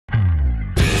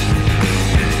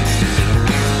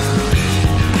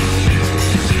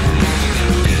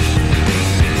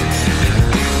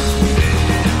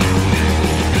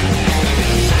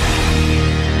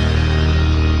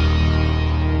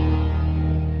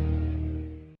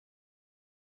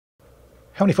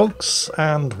Howdy folks,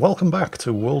 and welcome back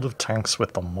to World of Tanks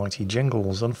with the mighty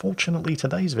Jingles. Unfortunately,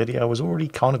 today's video has already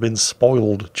kind of been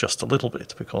spoiled just a little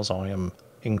bit because I am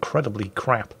incredibly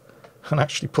crap and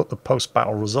actually put the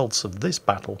post-battle results of this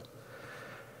battle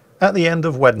at the end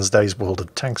of Wednesday's World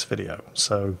of Tanks video.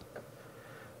 So,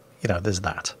 you know, there's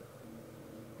that.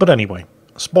 But anyway,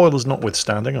 spoilers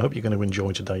notwithstanding, I hope you're going to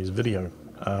enjoy today's video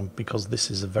because this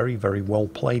is a very, very well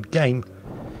played game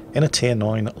in a Tier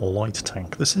 9 light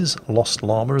tank. This is Lost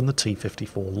Llama in the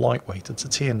T-54 lightweight. It's a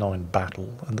Tier 9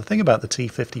 battle. And the thing about the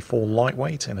T-54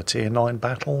 lightweight in a Tier 9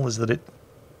 battle is that it...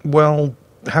 well,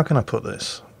 how can I put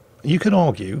this? You could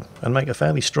argue, and make a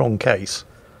fairly strong case,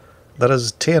 that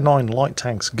as Tier 9 light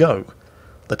tanks go,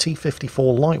 the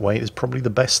T-54 lightweight is probably the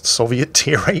best Soviet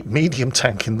Tier 8 medium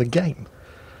tank in the game.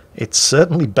 It's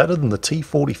certainly better than the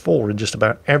T-44 in just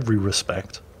about every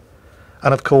respect.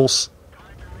 And of course,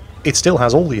 it still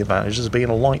has all the advantages of being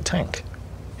a light tank.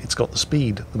 It's got the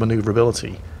speed, the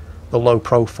manoeuvrability, the low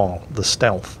profile, the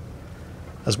stealth,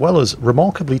 as well as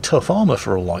remarkably tough armour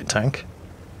for a light tank,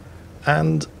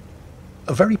 and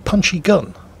a very punchy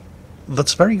gun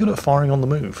that's very good at firing on the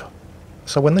move.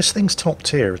 So when this thing's top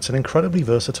tier, it's an incredibly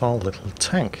versatile little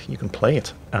tank. You can play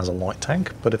it as a light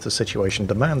tank, but if the situation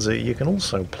demands it, you can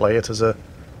also play it as a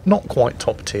not quite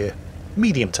top tier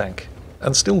medium tank,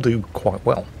 and still do quite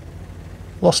well.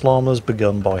 Lost Llama's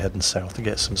begun by heading south to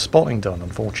get some spotting done.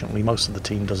 Unfortunately, most of the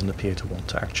team doesn't appear to want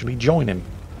to actually join him,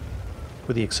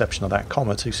 with the exception of that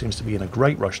Comet, who seems to be in a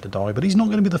great rush to die, but he's not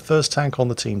going to be the first tank on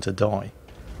the team to die.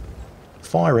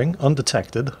 Firing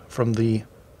undetected from the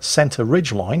centre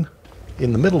ridgeline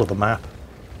in the middle of the map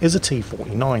is a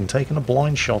T-49 taking a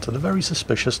blind shot at a very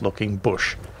suspicious looking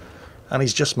bush, and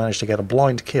he's just managed to get a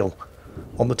blind kill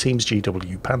on the team's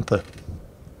GW Panther.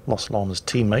 Lost Llama's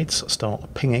teammates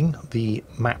start pinging the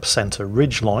map centre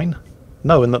ridgeline,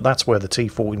 knowing that that's where the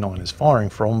T-49 is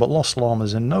firing from, but Lost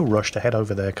Llama's in no rush to head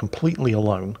over there completely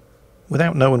alone,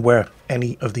 without knowing where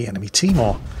any of the enemy team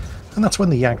are, and that's when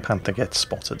the Jag Panther gets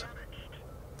spotted.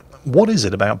 What is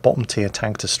it about bottom tier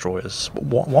tank destroyers?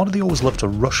 Why do they always love to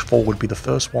rush forward, be the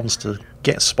first ones to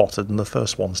get spotted and the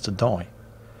first ones to die?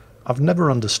 I've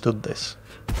never understood this.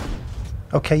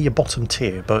 Okay, you're bottom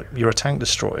tier, but you're a tank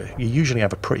destroyer. You usually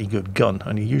have a pretty good gun,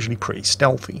 and you're usually pretty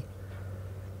stealthy.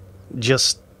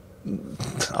 Just...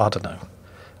 I don't know.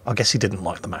 I guess he didn't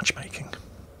like the matchmaking.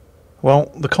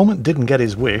 Well, the Comet didn't get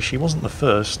his wish. He wasn't the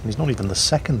first, and he's not even the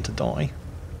second to die.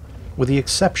 With the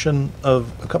exception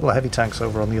of a couple of heavy tanks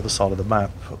over on the other side of the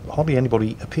map, hardly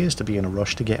anybody appears to be in a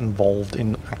rush to get involved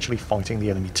in actually fighting the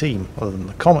enemy team, other than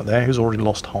the Comet there, who's already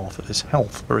lost half of his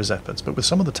health for his efforts. But with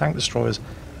some of the tank destroyers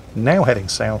now heading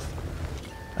south,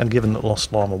 and given that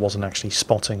Lost Llama wasn't actually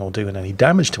spotting or doing any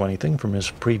damage to anything from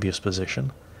his previous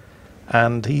position,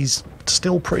 and he's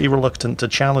still pretty reluctant to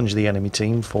challenge the enemy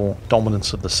team for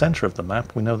dominance of the centre of the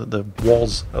map. We know that there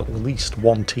was at least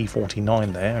one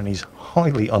T-49 there, and he's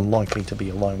highly unlikely to be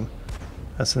alone,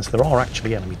 and since there are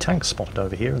actually enemy tanks spotted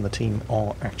over here and the team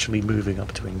are actually moving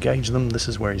up to engage them, this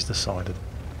is where he's decided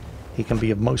he can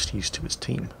be of most use to his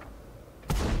team.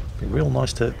 Be real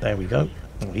nice to... there we go.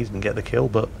 Well, he didn't get the kill,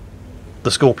 but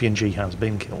the Scorpion G has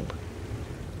been killed.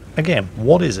 Again,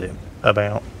 what is it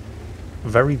about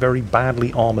very, very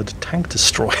badly armoured tank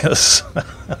destroyers?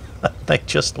 They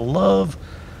just love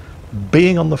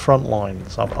being on the front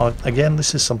lines. Again,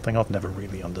 this is something I've never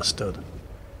really understood.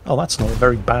 Oh, that's not a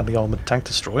very badly armoured tank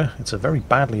destroyer. It's a very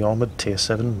badly armoured Tier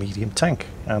 7 medium tank.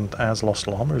 And as Lost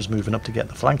Llama is moving up to get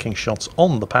the flanking shots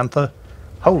on the Panther,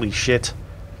 holy shit,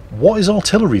 what is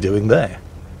artillery doing there?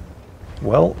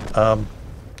 Well,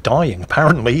 dying,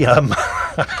 apparently.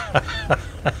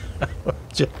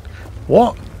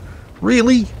 What?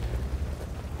 Really?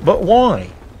 But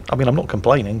why? I mean, I'm not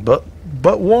complaining, but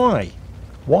why?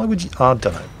 Why would you... I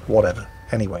don't know. Whatever.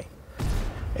 Anyway,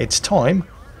 it's time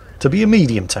to be a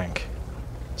medium tank.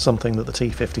 Something that the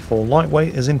T-54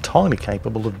 lightweight is entirely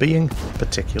capable of being,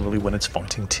 particularly when it's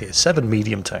fighting Tier 7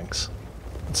 medium tanks.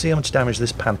 Let's see how much damage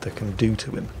this Panther can do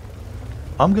to him.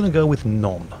 I'm going to go with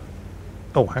none.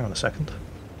 Oh, hang on a second.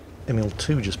 Emil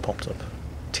 2 just popped up.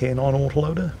 Tier 9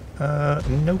 autoloader?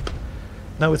 Nope.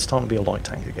 No, it's time to be a light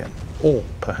tank again. Or,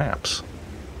 perhaps,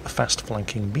 a fast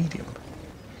flanking medium.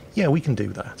 Yeah, we can do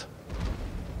that.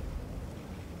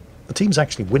 The team's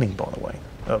actually winning, by the way.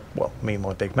 Well, me and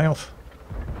my big mouth.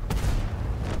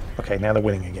 Okay, now they're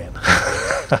winning again.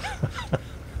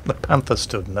 The Panther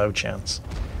stood no chance.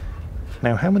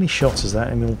 Now, how many shots has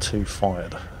that Emil 2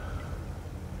 fired?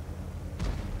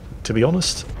 To be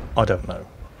honest, I don't know.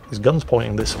 His gun's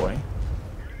pointing this way.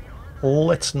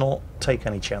 Let's not take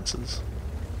any chances.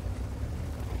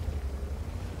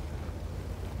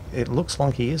 it looks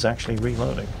like he is actually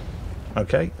reloading.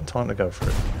 Okay, time to go for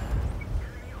it.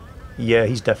 Yeah,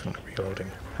 he's definitely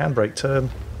reloading. Handbrake turn,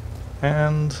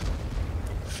 and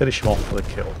finish him off for the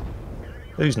kill.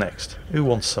 Who's next? Who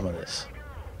wants some of this?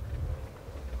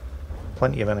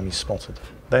 Plenty of enemies spotted.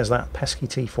 There's that pesky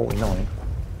T-49.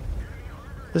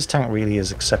 This tank really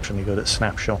is exceptionally good at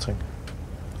snapshotting.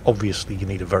 Obviously you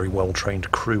need a very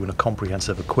well-trained crew and a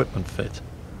comprehensive equipment fit.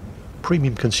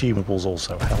 Premium consumables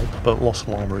also help, but Lost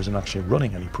Llama isn't actually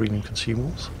running any premium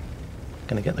consumables.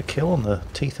 Can he get the kill on the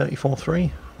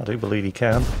T-34-3? I do believe he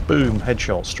can. Boom,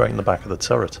 headshot straight in the back of the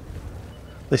turret.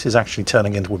 This is actually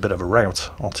turning into a bit of a rout.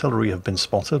 Artillery have been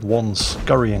spotted, one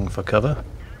scurrying for cover,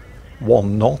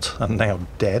 one not, and now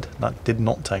dead. That did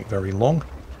not take very long.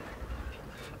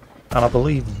 And I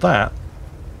believe that,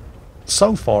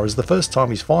 so far, is the first time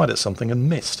he's fired at something and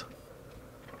missed.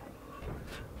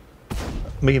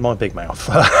 Me and my big mouth.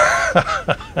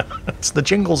 It's the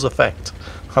Jingles effect.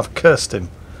 I've cursed him.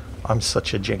 I'm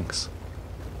such a jinx.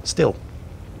 Still,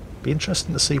 be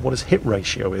interesting to see what his hit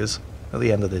ratio is at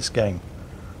the end of this game.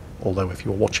 Although if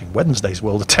you're watching Wednesday's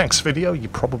World of Tanks video, you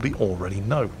probably already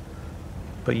know.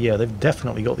 But yeah, they've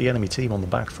definitely got the enemy team on the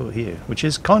back foot here, which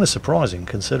is kind of surprising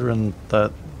considering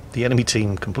that the enemy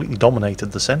team completely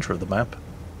dominated the centre of the map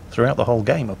throughout the whole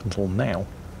game up until now.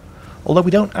 Although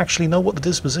we don't actually know what the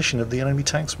disposition of the enemy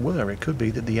tanks were. It could be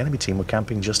that the enemy team were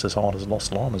camping just as hard as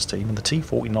Lost Llama's team, and the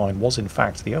T-49 was in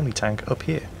fact the only tank up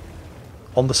here,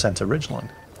 on the centre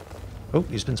ridgeline. Oh,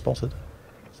 he's been spotted.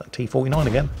 It's that T-49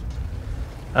 again.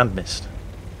 And missed.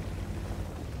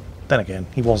 Then again,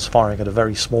 he was firing at a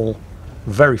very small,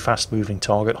 very fast-moving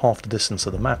target, half the distance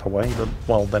of the map away, but,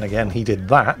 well, then again, he did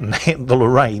that and hit the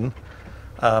Lorraine.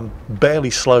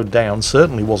 Barely slowed down,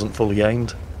 certainly wasn't fully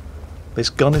aimed. This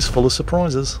gun is full of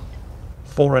surprises.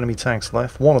 4 enemy tanks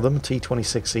left. One of them,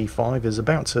 T-26E5, is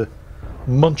about to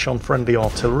munch on friendly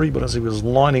artillery, but as he was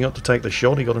lining up to take the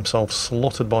shot, he got himself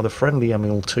slotted by the friendly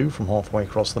Emil-2 from halfway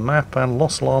across the map, and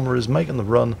Lost Llama is making the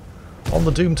run on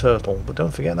the Doom Turtle. But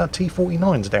don't forget that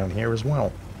T-49's down here as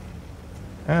well.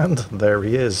 And there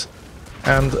he is.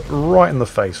 And right in the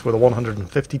face with a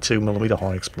 152mm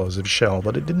high explosive shell,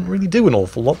 but it didn't really do an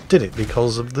awful lot, did it,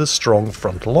 because of the strong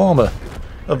frontal armour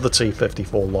of the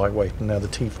T-54 lightweight. And now the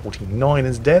T-49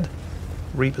 is dead,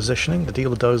 repositioning to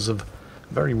deal a dose of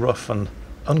very rough and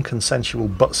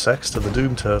unconsensual butt sex to the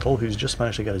Doom Turtle, who's just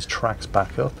managed to get his tracks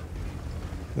back up.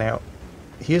 Now,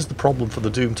 here's the problem for the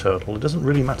Doom Turtle. It doesn't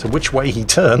really matter which way he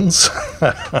turns.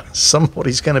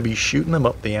 Somebody's going to be shooting him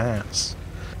up the ass.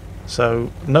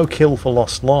 So, no kill for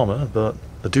Lost Llama, but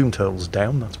the Doom Turtle's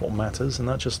down, that's what matters, and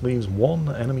that just leaves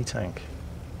one enemy tank.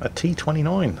 A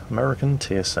T-29, American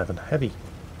Tier 7 Heavy.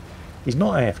 He's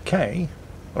not AFK,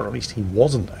 or at least he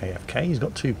wasn't AFK. He's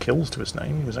got 2 kills to his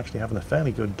name. He was actually having a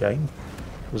fairly good game.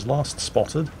 He was last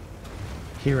spotted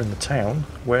here in the town,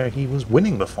 where he was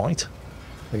winning the fight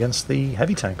against the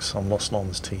heavy tanks on Lost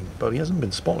Llama's team, but he hasn't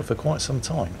been spotted for quite some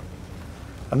time.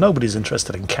 And nobody's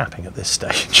interested in capping at this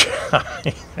stage.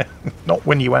 Not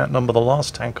when you outnumber the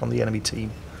last tank on the enemy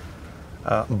team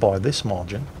by this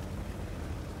margin.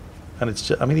 And it's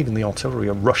just, I mean, even the artillery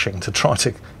are rushing to try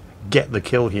to get the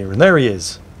kill here. And there he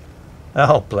is.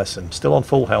 Oh, bless him. Still on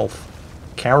full health.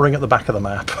 Cowering at the back of the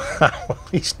map.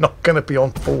 He's not going to be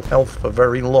on full health for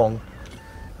very long,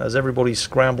 as everybody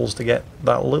scrambles to get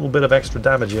that little bit of extra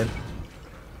damage in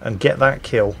and get that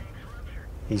kill.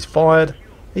 He's fired.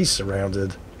 He's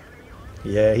surrounded.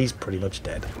 Yeah, he's pretty much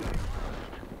dead.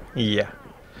 Yeah.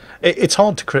 It's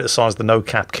hard to criticise the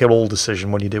no-cap kill-all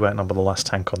decision when you do outnumber the last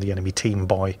tank on the enemy team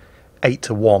by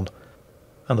 8-1,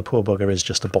 and the poor bugger is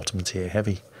just a bottom-tier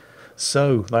heavy.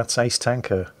 So, that's Ace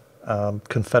Tanker,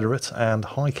 Confederate and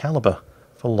High Caliber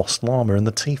for Lost Llama in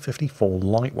the T-54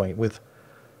 lightweight with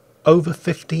over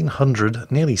 1,500,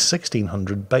 nearly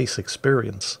 1,600 base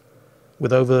experience,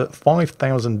 with over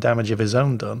 5,000 damage of his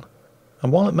own done.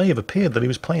 And while it may have appeared that he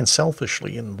was playing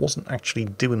selfishly and wasn't actually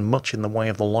doing much in the way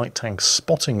of the light tank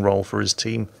spotting role for his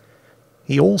team,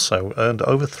 he also earned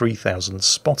over 3,000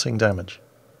 spotting damage.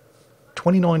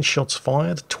 29 shots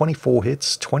fired, 24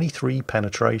 hits, 23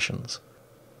 penetrations.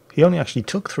 He only actually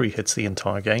took 3 hits the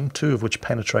entire game, 2 of which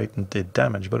penetrated and did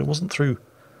damage, but it wasn't through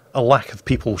a lack of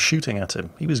people shooting at him.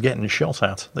 He was getting shot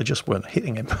at, they just weren't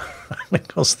hitting him,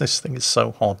 because this thing is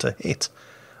so hard to hit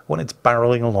when it's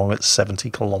barreling along at 70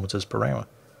 kilometers per hour.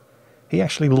 He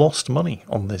actually lost money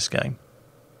on this game.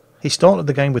 He started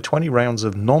the game with 20 rounds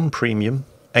of non-premium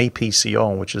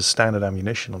APCR, which is standard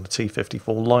ammunition on the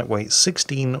T-54 lightweight,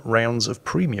 16 rounds of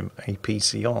premium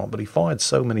APCR, but he fired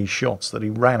so many shots that he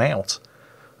ran out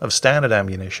of standard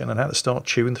ammunition and had to start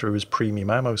chewing through his premium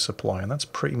ammo supply, and that's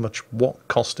pretty much what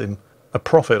cost him a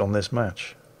profit on this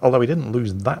match, although he didn't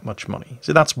lose that much money.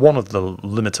 See, that's one of the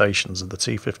limitations of the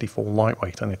T54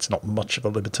 lightweight, and it's not much of a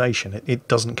limitation. It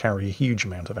doesn't carry a huge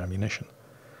amount of ammunition.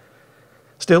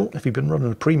 Still, if he'd been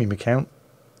running a premium account,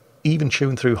 even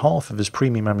chewing through half of his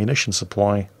premium ammunition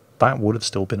supply, that would have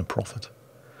still been a profit.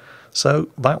 So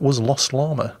that was Lost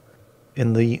Llama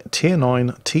in the Tier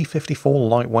 9 T54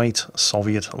 lightweight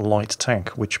Soviet light tank,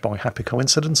 which by happy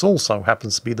coincidence also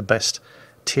happens to be the best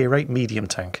Tier 8 medium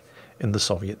tank in the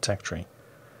Soviet tech tree.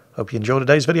 Hope you enjoyed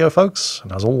today's video, folks,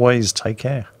 and as always, take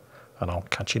care, and I'll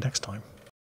catch you next time.